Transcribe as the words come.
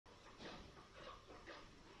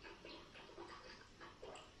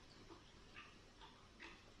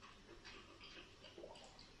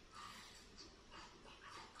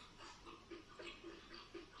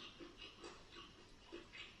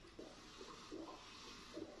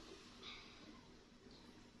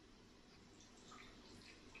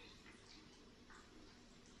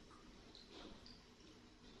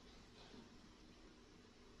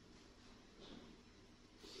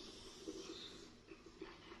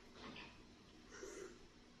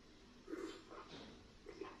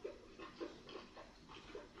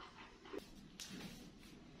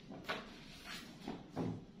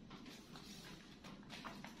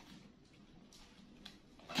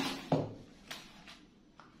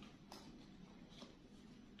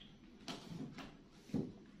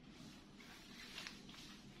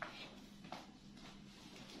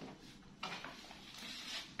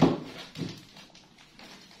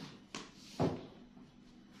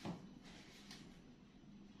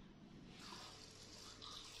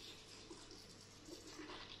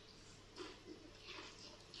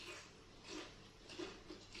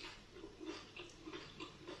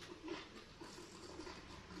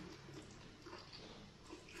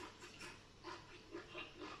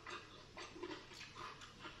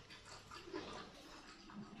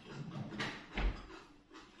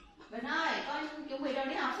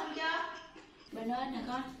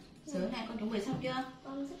Sữa này con chuẩn bị xong chưa?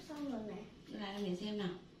 Con sắp xong rồi mẹ. Đưa lại cho mình xem nào.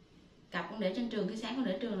 Cặp con để trên trường, cái sáng con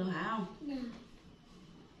để trường rồi hả không? Dạ.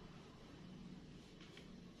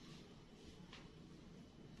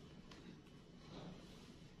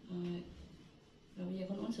 Rồi bây giờ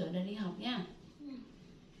con uống sữa để đi học nha. Dạ.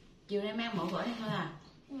 Chiều nay mang mẫu vở đây thôi à?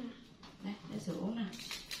 Dạ. Đây, để sữa uống nè.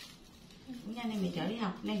 Uống nha, nay mẹ chở đi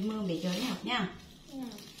học, nay mưa mẹ chở đi học nha. Dạ.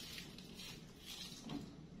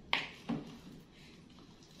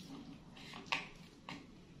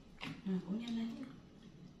 Uống nhanh lên.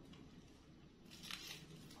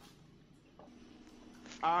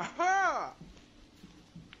 Aha!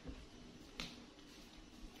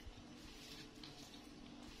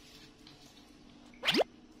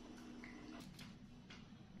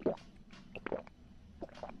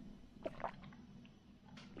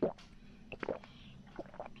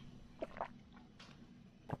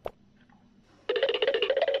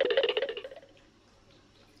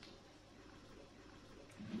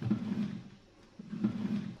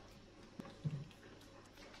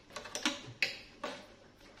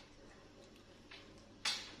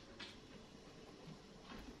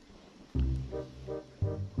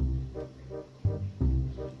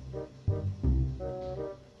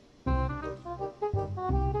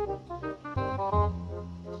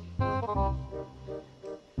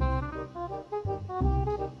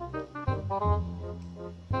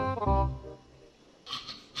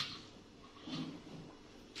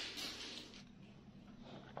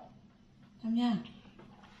 Xong nha.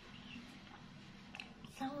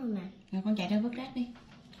 Xong rồi mẹ. Rồi con chạy ra vứt rác đi.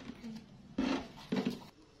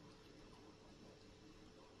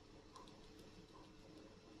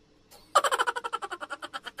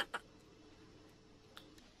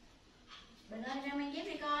 Bình ơi, ra mang dép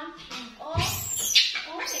đi con. Ô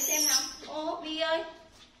để xem nào. Ô Bi ơi,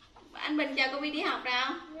 anh Bình chào cô Bi đi học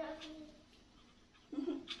nào.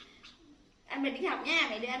 Anh Bình đi học nha,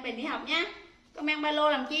 mẹ đưa anh Bình đi học nha. Con mang ba lô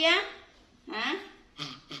làm chi á? Hả?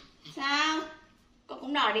 Sao? Con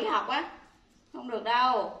cũng đòi đi học á? Không được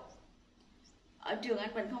đâu. Ở trường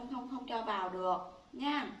anh Bình không cho vào được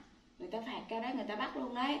nha. Người ta phạt cao đấy, người ta bắt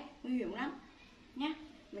luôn đấy, nguy hiểm lắm nhá.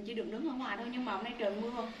 Mình chỉ được đứng ở ngoài thôi, nhưng mà hôm nay trời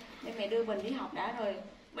mưa nên mẹ đưa Bình đi học đã rồi.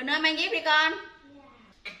 Bình ơi, mang dép đi con.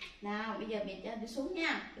 Nào bây giờ mẹ cho đi xuống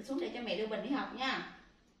nha, đi xuống để cho mẹ đưa Bình đi học nha.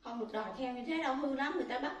 Không được đòi theo như thế đâu, hư lắm, người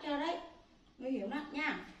ta bắt cho đấy, nguy hiểm lắm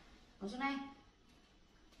nha. Còn xuống đây.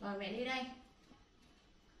 Rồi mẹ đi đây.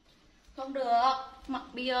 Không được, mặc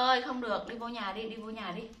Bi ơi, không được, đi vô nhà đi, đi vô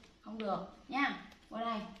nhà đi. Không được nha. Vô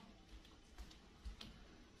đây.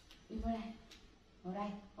 Đi vô đây. Ngồi đây,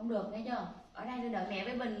 không được nghe chưa? Ở đây đợi mẹ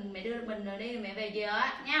với Bình, mẹ đưa Bình rồi đi, mẹ về giờ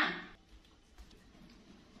á nha.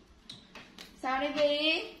 Sao đây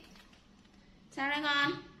Bi? Sao đây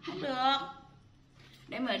con? Không được.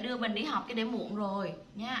 Để mẹ đưa Bình đi học cái để muộn rồi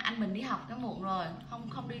nha. Anh Bình đi học cái muộn rồi,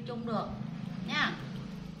 không đi chung được nha.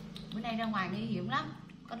 Bữa nay ra ngoài nguy hiểm lắm,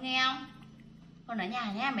 con nghe không? Con ở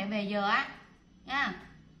nhà nha, mẹ về giờ á nha.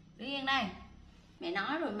 Đứng yên đây, mẹ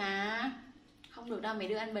nói rồi mà. Không được đâu, mẹ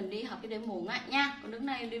đưa anh Bình đi học cái để muộn á nha. Con đứng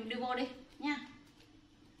đây, đi vô đi nha.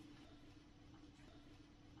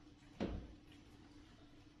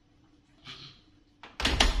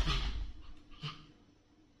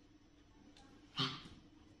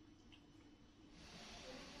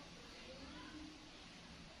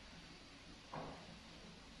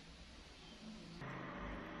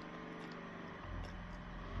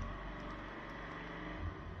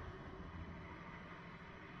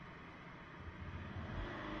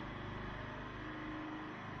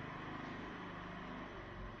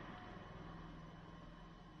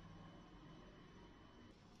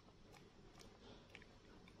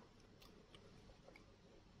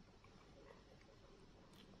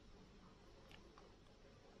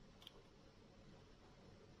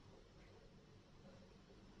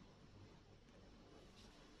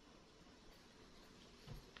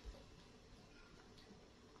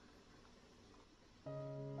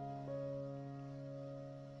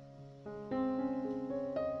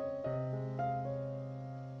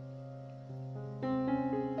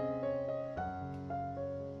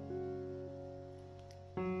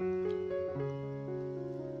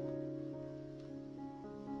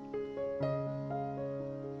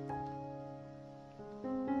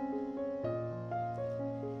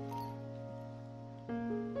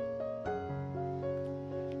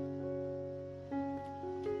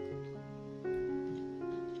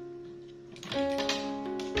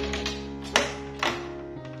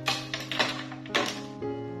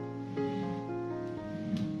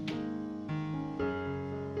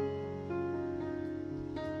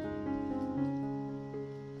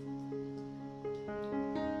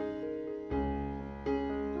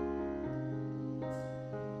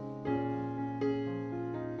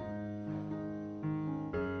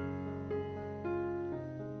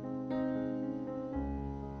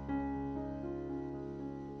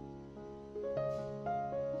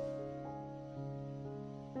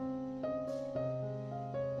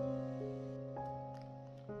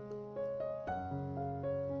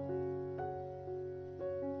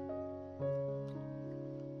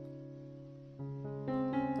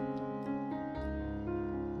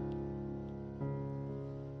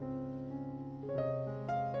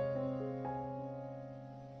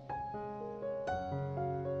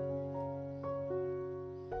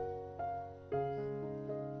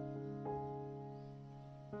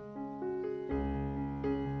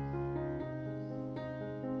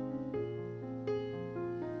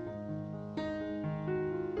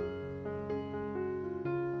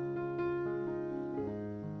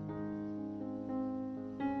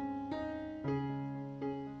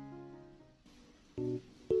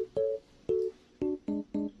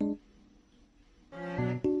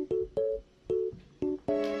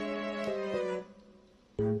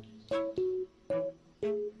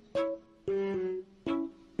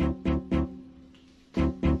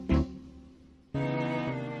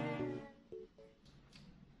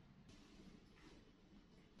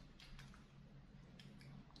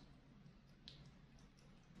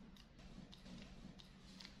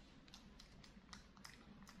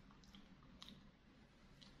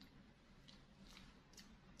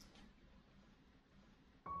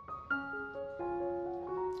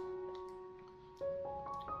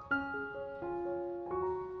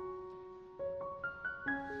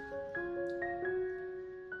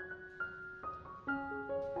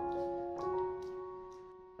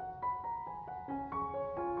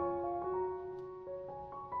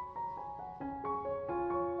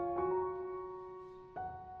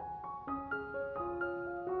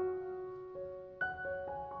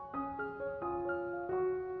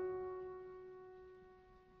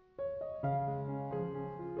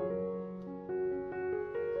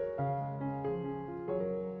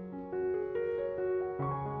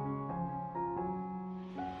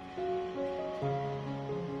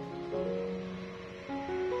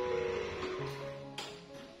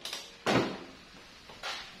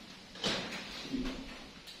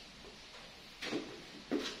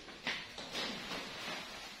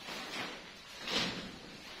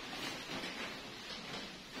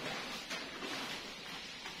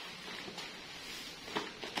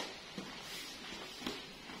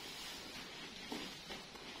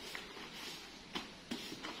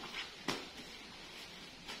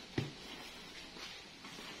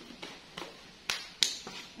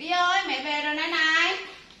 Bi ơi, mẹ về rồi nè này.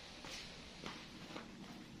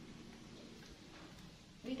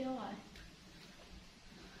 Bi đâu rồi?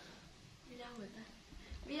 Bi đâu rồi ta?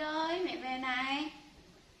 Bi ơi, mẹ về này.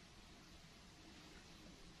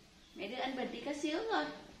 Mẹ đưa anh Bình đi có xíu thôi.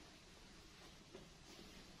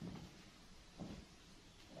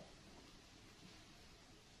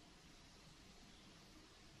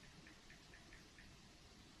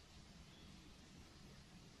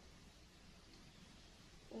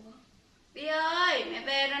 Bi ơi, mẹ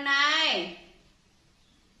về rồi này.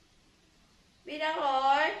 Bi đâu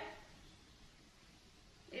rồi?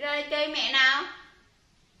 Đi ra đây chơi mẹ nào.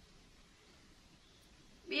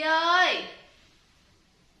 Bi ơi.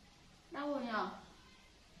 Đâu rồi nhờ?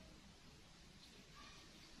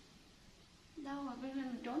 Đâu rồi? Bên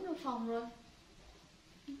mình trốn vào phòng rồi.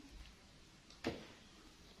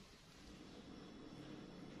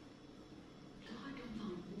 Có ở trong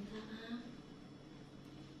phòng không ta?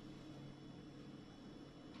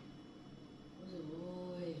 Ôi dồi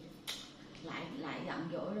ôi, lại giận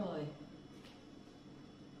dỗi rồi.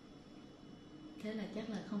 Thế là chắc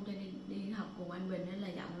là không cho đi học cùng anh Bình nên là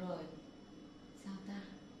giận rồi. Sao ta?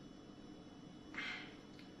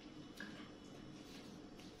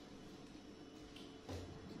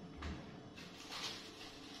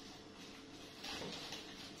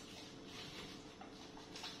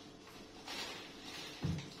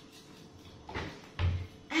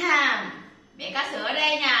 Mẹ có sữa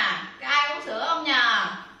đây nè. Có ai uống sữa không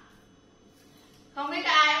nhờ? Không biết có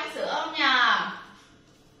ai uống sữa không nhờ?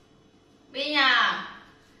 Bi nhờ.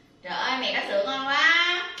 Trời ơi, mẹ có sữa ngon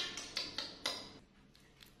quá.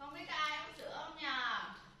 Không biết có ai uống sữa không nhờ?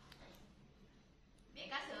 Mẹ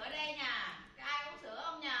có sữa đây nè. Có ai uống sữa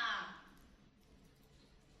không nhờ?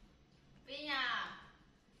 Bi nhờ.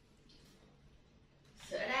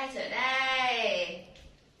 Sữa đây, sữa đây.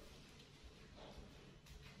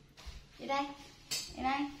 Đi đây. Đi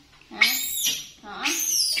đây. Hả? Hả?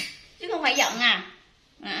 Chứ không phải giận à?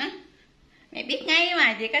 Hả? Mẹ biết ngay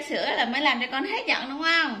mà, chỉ có sữa là mới làm cho con hết giận đúng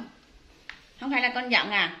không? Không phải là con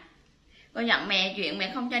giận à? Con giận mẹ chuyện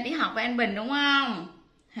mẹ không cho đi học với anh Bình đúng không?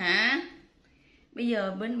 Hả? Bây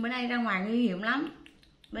giờ bữa nay ra ngoài nguy hiểm lắm.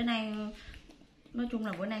 Bữa nay nói chung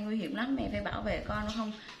là bữa nay nguy hiểm lắm, mẹ phải bảo vệ con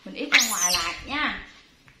không mình ít ra ngoài lại nha.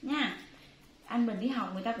 Nha. Anh Bình đi học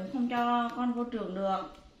người ta cũng không cho con vô trường được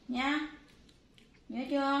nha. Nhớ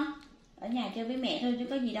chưa? Ở nhà chơi với mẹ thôi chứ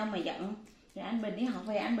có gì đâu mà giận. Rồi anh Bình đi học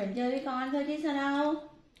về anh Bình chơi với con thôi chứ sao đâu.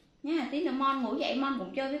 Nha, tí nữa Mon ngủ dậy Mon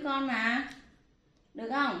cũng chơi với con mà. Được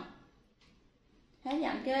không? Hết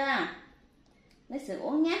giận chưa? Lấy sữa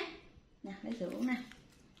uống nhé. Nè, lấy sữa uống nè.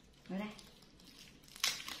 Ngồi đây.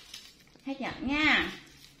 Hết giận nha.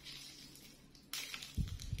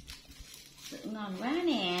 Sữa ngon quá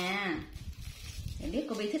nè. Mẹ biết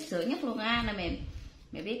cô Bi thích sữa nhất luôn á. Nên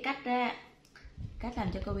mẹ biết cách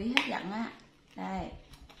làm cho cô Bi hết giận á. Đây.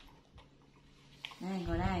 Đây,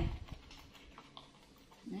 ngồi đây.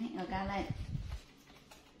 Đấy, ngồi cao lên.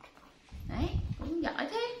 Đấy, uống giỏi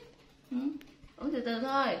thế. Ừ, uống từ từ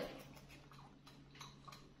thôi.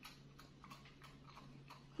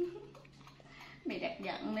 Mẹ đặt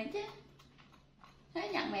giận này chứ. Thấy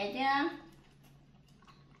giận mẹ chưa?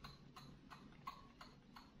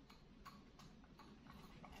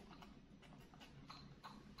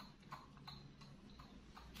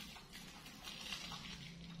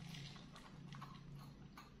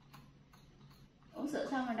 Uống sữa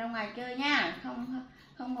xong rồi ra ngoài chơi nha,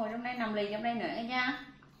 không ngồi trong đây nằm lì trong đây nữa nha.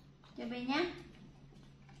 Chơi Bi nhé.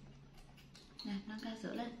 Nè, nâng cao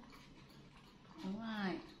sữa lên. Đúng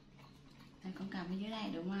rồi. Đây, con cầm ở dưới đây,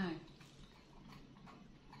 đúng rồi.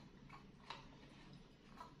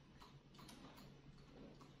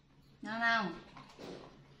 Ngon không?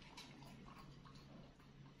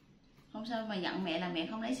 Không sao mà giận mẹ là mẹ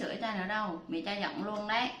không lấy sữa cho nữa đâu. Mẹ cho giận luôn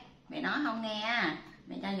đấy. Mẹ nói không nghe à.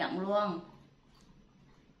 Mẹ cho giận luôn.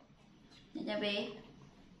 Để cho Bi.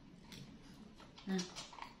 Nè.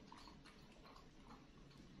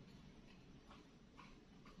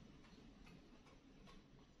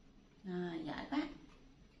 Rồi, giỏi quá.